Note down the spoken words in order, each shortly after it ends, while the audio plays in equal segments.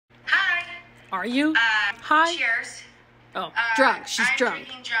Are you? Hi. Cheers. Oh, drunk. She's drunk. I'm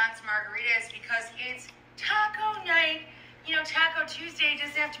drinking John's margaritas because it's taco night. You know, Taco Tuesday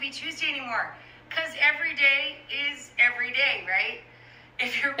doesn't have to be Tuesday anymore. Because every day is every day, right?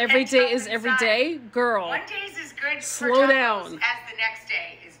 If you're every day is every day? Girl. One day is as good slow for down as the next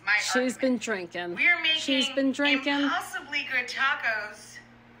day is my She's argument. been drinking. We're making She's been drinking. impossibly good tacos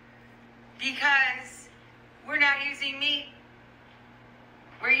because we're not using meat.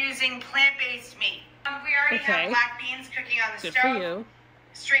 We're using plant-based meat. We already have black beans cooking on the Good stove. for you.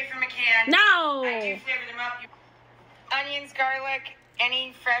 Straight from a can. No! I do flavor them up. Onions, garlic,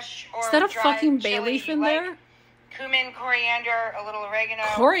 any fresh or Is that a dry fucking bay chili leaf you in like. there? Cumin, coriander, a little oregano.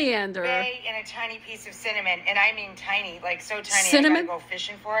 Coriander. Bay, and a tiny piece of cinnamon. And I mean tiny, like so tiny Cinnamon? I gotta go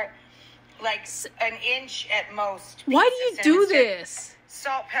fishing for it. Like an inch at most. Why do you do this?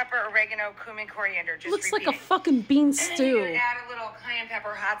 Salt, pepper, oregano, cumin, coriander. Just Looks like repeating. a fucking bean And then stew. you would add a little cayenne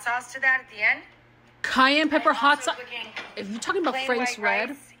pepper hot sauce to that at the end. Cayenne pepper I'm hot also sauce. cooking If you're talking about plain Frank's white Red,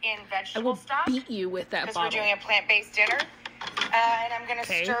 rice in I vegetable will stock, beat you with that because bottle. we're doing a plant-based dinner. And I'm going to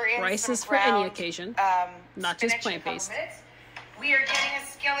stir in rice some is for any ground, occasion, not spinach just plant-based. in a couple minutes. We are getting a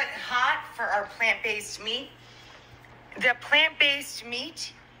skillet hot for our plant-based meat. The plant-based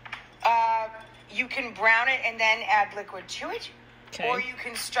meat, you can brown it and then add liquid to it. Okay. Or you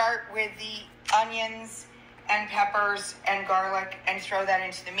can start with the onions and peppers and garlic and throw that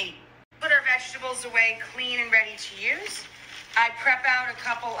into the meat. Put our vegetables away clean and ready to use. I prep out a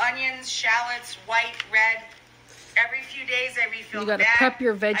couple onions, shallots, white, red. Every few days I refill You the gotta bag. prep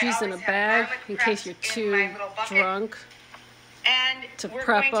your I veggies in a always have bag garlic in case prepped you're in my too little bucket. drunk And to we're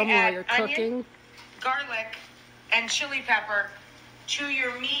prep going to them while add you're onion, cooking. garlic, and chili pepper to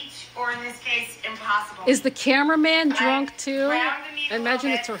your meat, or in this case, impossible. Is the cameraman drunk too? brown the meat I a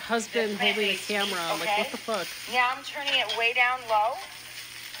imagine little it's her bit, husband the holding the plant-based camera. meat, I'm like, okay? what the fuck? Now I'm turning it way down low,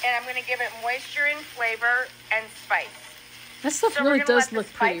 and I'm going to give it moisture and flavor and spice. That stuff So really we're gonna does let the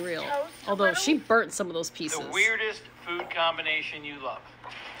look pretty spice real. toast a Although little. she burnt some of those pieces. The weirdest food combination you love.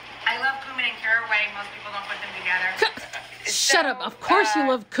 I love cumin and caraway. Most people don't put them together. Shut up. Of course you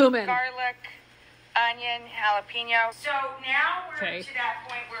love cumin. Garlic, onion, jalapeno. So now we're Okay. to that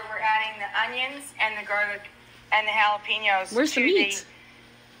point where we're adding the onions and the garlic and the jalapenos Where's to the meat?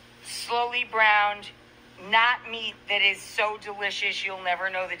 slowly browned, not meat that is so delicious you'll never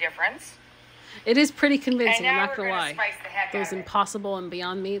know the difference. It is pretty convincing, And I'm now not we're gonna gonna lie. spice the heck Those out of it. Impossible and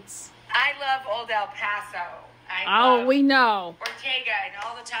Beyond Meats. I love Old El Paso. I Oh, love we know. Ortega and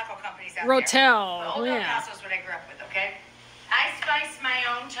all the taco companies out Rotel, there. But Old El yeah. Paso is what I grew up with, okay? I spice my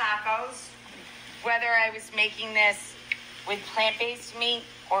own tacos, whether I was making this with plant-based meat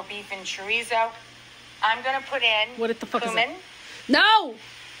or beef and chorizo. I'm going to put in What the fuck is it? cumin. No!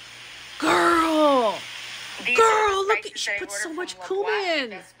 Girl! These Girl, are the look, spices she that I put ordered so from much La Boite, cumin.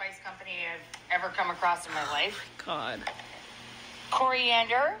 the best spice company I've ever come across in my life. God.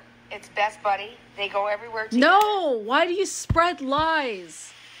 Coriander, it's best buddy. They go everywhere together. No! Why do you spread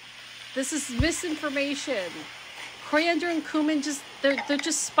lies? This is misinformation. Coriander and cumin they're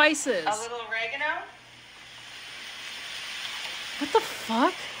just spices. A little oregano. What the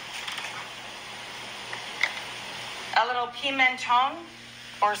fuck? A little pimenton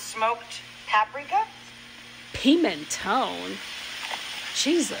or smoked paprika. Pimenton?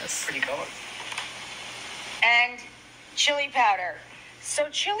 Jesus. Pretty good. And chili powder. So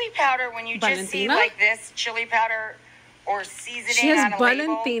chili powder, when you just see Valentina? like this chili powder or seasoning She has on a label,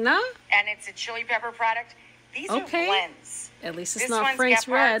 Valentina? and it's a chili pepper product, these Okay. are blends. At least it's This not one's Frank's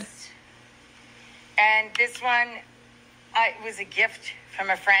Red. Gepard's, and this one it was a gift from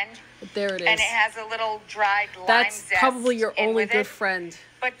a friend, But there it is. and it has a little dried lime That's zest probably your in only with good it. friend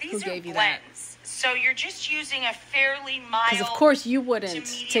But who these are gave you that. blends. So you're just using a fairly mild. Because of course you to wouldn't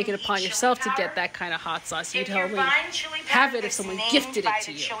medium take it heat upon chili yourself to powder. get that kind of hot sauce. You'd If you're only buying chili powder have it if that's someone named gifted by it to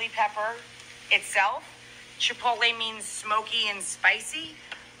the you. chili pepper itself. Chipotle means smoky and spicy.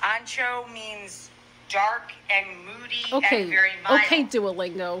 Ancho means dark and moody Okay, and very mild. okay,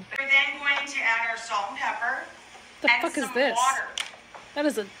 Duolingo. We're then going to add our salt and pepper. The and fuck is some this? Water That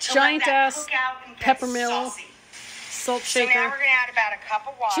is a to giant let that ass cook out and get peppermill saucy. salt So now shaker. we're going to add about a cup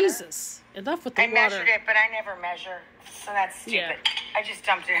of water. Jesus, enough with the I water. measured it, but I never measure, so that's stupid. Yeah. I just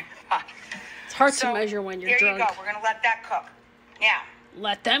dumped it in the pot. It's hard So to measure when you're there drunk. you go. We're going to let that cook. Now,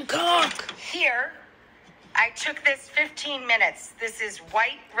 Let them cook. here, I took this 15 minutes. This is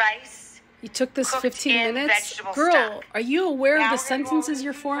white rice. You took this Cooked 15 in minutes? vegetable Girl, stock. are you aware Now of the we're gonna go sentences over the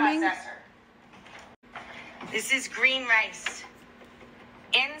you're food forming? processor. This is green rice.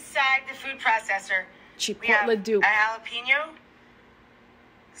 Inside the food processor, we have Chipotle a dupe.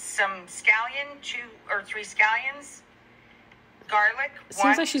 garlic. It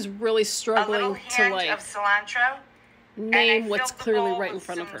seems like she's really a struggling little to hint like of cilantro. name and I what's filled the clearly bowl right in with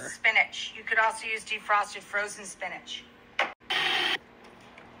front of some her. Spinach. You could also use defrosted frozen spinach.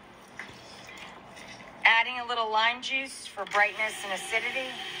 Adding a little lime juice for brightness and acidity.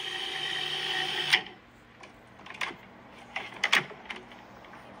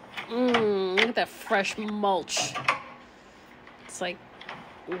 Look at that fresh mulch. It's like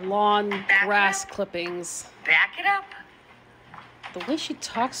lawn grass clippings. Back it up. The way she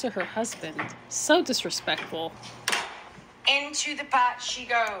talks to her husband, so disrespectful. Into the pot she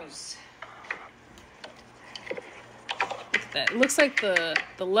goes. Look at that. It looks like the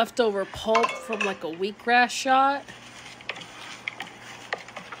leftover pulp from like a wheatgrass shot.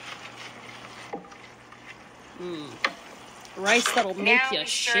 Rice that'll make Now you we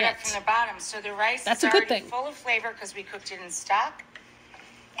stir it up shit. from the bottom. So the rice That's is a good already thing. full of flavor because we cooked it in stock.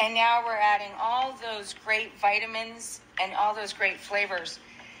 And now we're adding all those great vitamins and all those great flavors.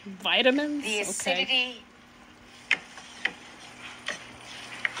 Vitamins? The Okay. acidity,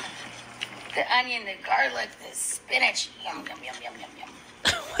 the onion, the garlic, the spinach. Yum, yum, yum, yum, yum,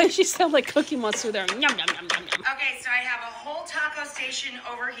 yum. Why does she sound like Cookie Monster there? Yum, yum, yum, yum, yum. Okay, so I have a whole taco station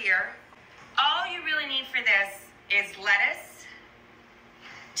over here. All you really need for this is lettuce,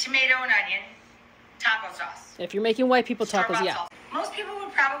 tomato and onion, taco sauce. If you're making white people tacos, Store-bought yeah. sauce. Most people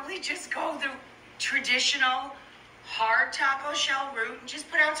would probably just go the traditional hard taco shell route and just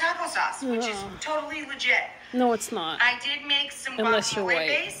put out taco sauce, which is totally legit. No, it's not. I did make some Unless you're guacamole white.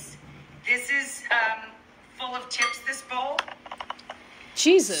 base. This is full of tips, this bowl.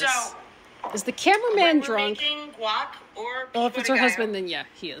 Jesus. So, Is the when cameraman we're drunk? making guac or Oh, if pico it's de her gallo, husband, then yeah,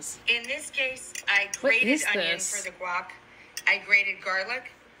 he is. in this case, I What grated is onion this? for the guac. I grated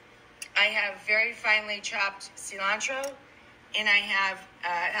garlic. I have very finely chopped cilantro. And I have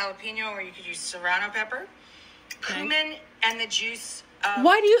jalapeno, or you could use serrano pepper. Cumin and the juice of...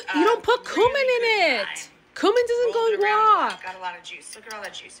 Why do you don't put really cumin in good it? thyme. Cumin doesn't Rolled go it in around, guac. got a lot of juice. Look at all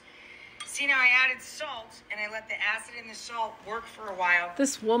that juice. See, now I added salt, and I let the acid in the salt work for a while.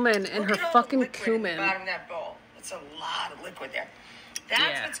 This woman and Look her at all the fucking liquid at the cumin. bottom of that bowl. It's a lot of liquid there. That's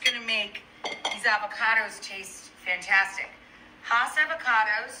Yeah. what's going to make these avocados taste fantastic. Haas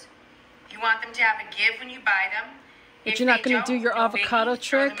avocados, you want them to have a give when you buy them. But If you're not they going to do don't, your no avocado biggie.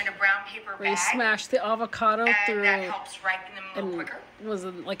 Throw trick them in a brown paper where you bag, smash the avocado and through that helps ripen them a little and quicker. was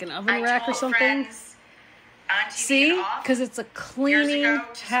it like an I oven rack or told something? friends on TV See, and off because it's a years cleaning. ago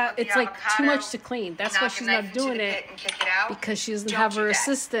to split the It's like too avocado, much to clean. That's why knock a she's knife not into doing the it pit and kick it out. because she doesn't Don't have do her that.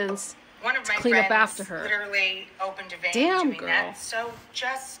 assistants. One of my clean up friends after her. literally opened a vein Damn, doing girl. that. So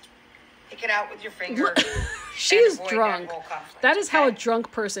just pick it out with your finger. She's and avoid drunk. That, whole conflict, That is how a okay?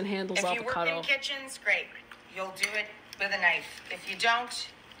 drunk person handles If you work avocado. in kitchens, great. You'll do it with a knife. If you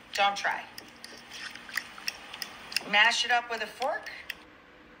don't try. Mash it up with a fork.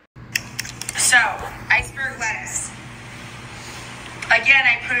 So, iceberg lettuce. Again,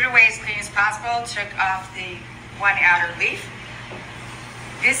 I put it away as clean as possible. Took off the one outer leaf.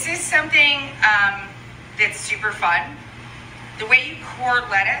 This is something that's super fun. The way you core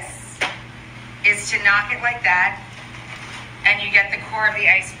lettuce is to knock it like that, and you get the core of the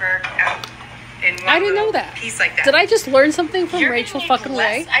iceberg out in one I didn't know little that. piece like that. Did I just learn something from You're Rachel gonna fucking need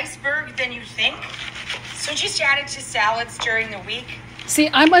Ray? less iceberg than you think. So just add it to salads during the week. See,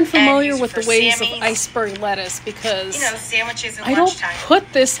 I'm unfamiliar use with for the ways of Sammy's, iceberg lettuce because You know, sandwiches and I don't lunchtime.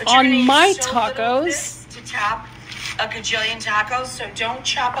 put this But you're gonna on use my so little of tacos. this to top a gajillion tacos, so don't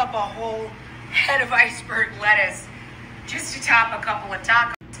chop up a whole head of iceberg lettuce just to top a couple of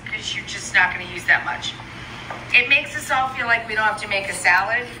tacos, because you're just not going to use that much. It makes us all feel like we don't have to make a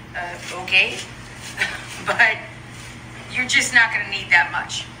salad, okay, but you're just not going to need that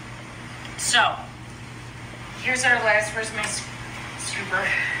much. So, here's our lettuce. Where's my scooper?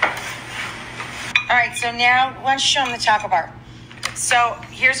 All right, so now why don't you show them the taco bar? So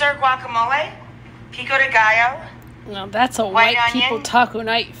here's our guacamole, pico de gallo, Now that's a White white people onion. taco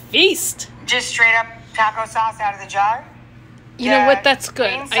night feast. just straight up taco sauce out of the jar. You know The what? That's good.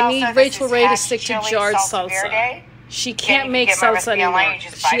 green I salsa, need this Rachel is Ray to hatch stick to chili jarred salsa salsa. verde. She Again, can't you make can get my salsa recipe online, anymore. you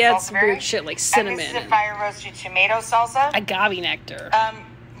just buy She adds salsa some weird verde. shit like And cinnamon this is a and fire roasted tomato salsa. agave nectar.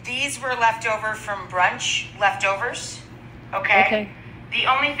 These were left over from brunch, leftovers. Okay. Okay. The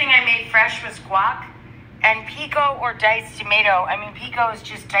only thing I made fresh was guac and pico or diced tomato. I mean, pico is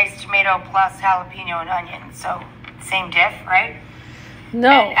just diced tomato plus jalapeno and onion. So same diff, right? No,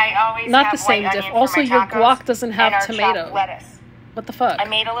 And I always not have the same white diff. onion for Also, my your tacos guac doesn't and have our chopped tomato. lettuce. What the fuck? I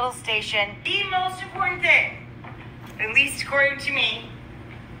made a little station. The most important thing, at least according to me,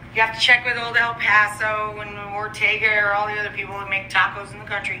 you have to check with old El Paso and Ortega or all the other people that make tacos in the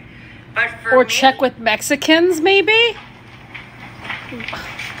country. But for Or me, check with Mexicans, maybe?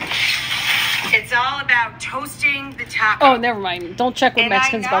 It's all about toasting the taco. Oh, never mind. Don't check with And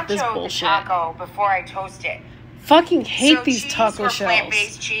Mexicans I about this nacho bullshit. the taco before I toast it. Fucking hate So these cheese taco or shells.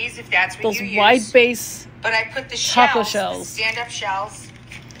 plant-based cheese, if that's what Those you use. wide base But I put the taco shells, shells. the stand-up shells,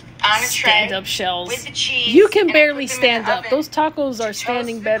 on a tray stand-up shells. with the cheese. You can and I barely put them in stand the up. oven Those tacos to are toast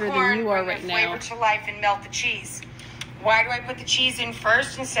standing the better corn, than you are bring right the now. flavor to life and melt the cheese. Why do I put the cheese in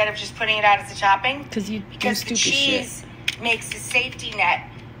first instead of just putting it out as a topping? Because you do Because the stupid shit. cheese makes a safety net,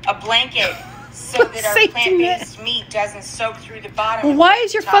 a blanket, so that our Safety plant-based meat doesn't soak through the bottom. Well, and why break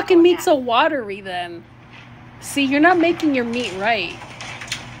is your the taco fucking in meat half. so watery then? See, you're not making your meat right.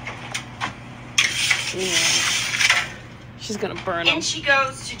 Yeah. She's gonna burn them. In she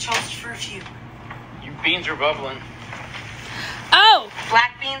goes to toast for a few. Your beans are bubbling. Oh!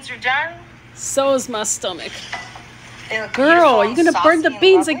 Black beans are done. So is my stomach. They look Girl, beautiful you're gonna and burn the saucy and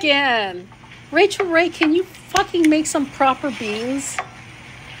beans lovely. again. Rachel Ray, can you fucking make some proper beans?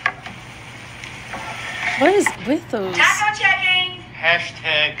 What is with those? Taco checking.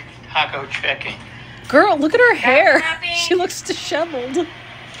 Hashtag taco checking. Girl, look at her hair. wrapping. She looks disheveled.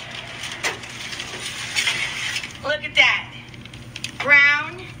 Look at that.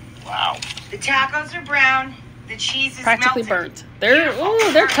 Brown. Wow. The tacos are brown. The cheese is Practically melted. burnt. They're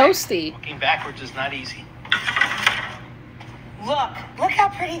they're toasty. Looking backwards is not easy. Look how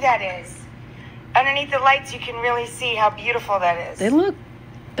pretty that is. Underneath the lights, you can really see how beautiful that is.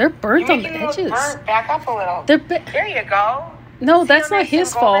 They're burnt You're on the making it look edges. burnt. Back up a little. There you go. No, See that's how not nice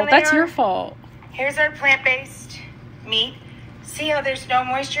his and golden fault. they That's are? your fault. Here's our plant-based meat. See how there's no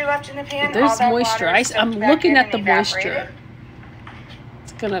moisture left in the pan? All There's that moisture. water is soaked I'm back looking in at the and moisture. evaporated.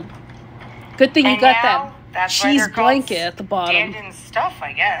 It's gonna. Good thing you And got now, that that's why cheese they're called blanket at the bottom. stand-in stuff,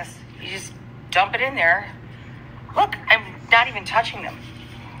 I guess. You just dump it in there. Look, I'm not even touching them.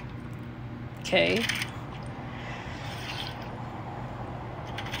 Okay.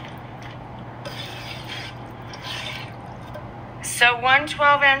 So one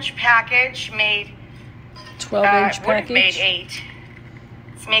 12-inch package made 12-inch would have made package. 8.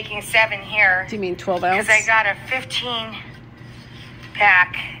 It's making 7 here. Do you mean 12 ounce? Because I got a 15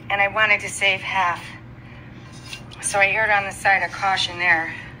 pack and I wanted to save half. So I aired on the side of caution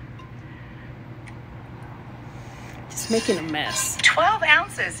there. Just making a mess. 12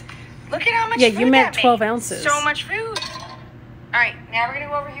 ounces. Look at how much Yeah, food you meant that 12 made. ounces. So much food. All right, now we're going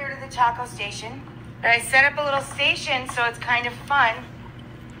to go over here to the taco station. But I set up a little station so it's kind of fun.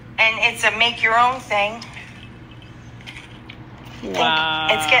 And it's a make-your-own thing. Wow.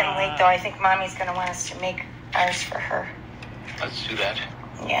 It's getting late, though. I think Mommy's going to want us to make ours for her. Let's do that.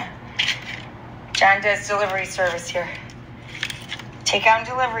 Yeah. John does delivery service here. Takeout and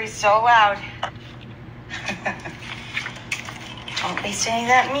delivery so loud. Don't waste any of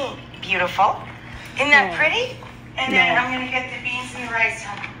that meat. Beautiful. Isn't that No. pretty? And then No. I'm going to get the beans and the rice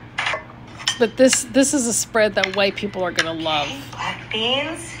on. But this is a spread that white people are gonna love. Okay, black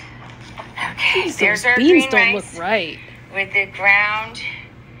beans. Okay, These there's our beans green don't rice look right. with the ground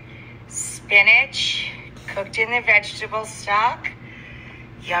spinach cooked in the vegetable stock.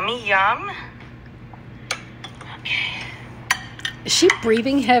 Yummy yum. Okay. Is she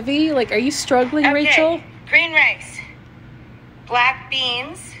breathing heavy? Like, are you struggling, Okay, Rachel? green rice, black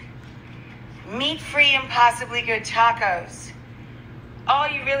beans, meat-free and possibly good tacos. All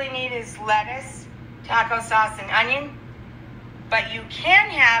you really need is lettuce, taco sauce, and onion. But you can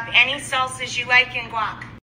have any salsas you like in guac.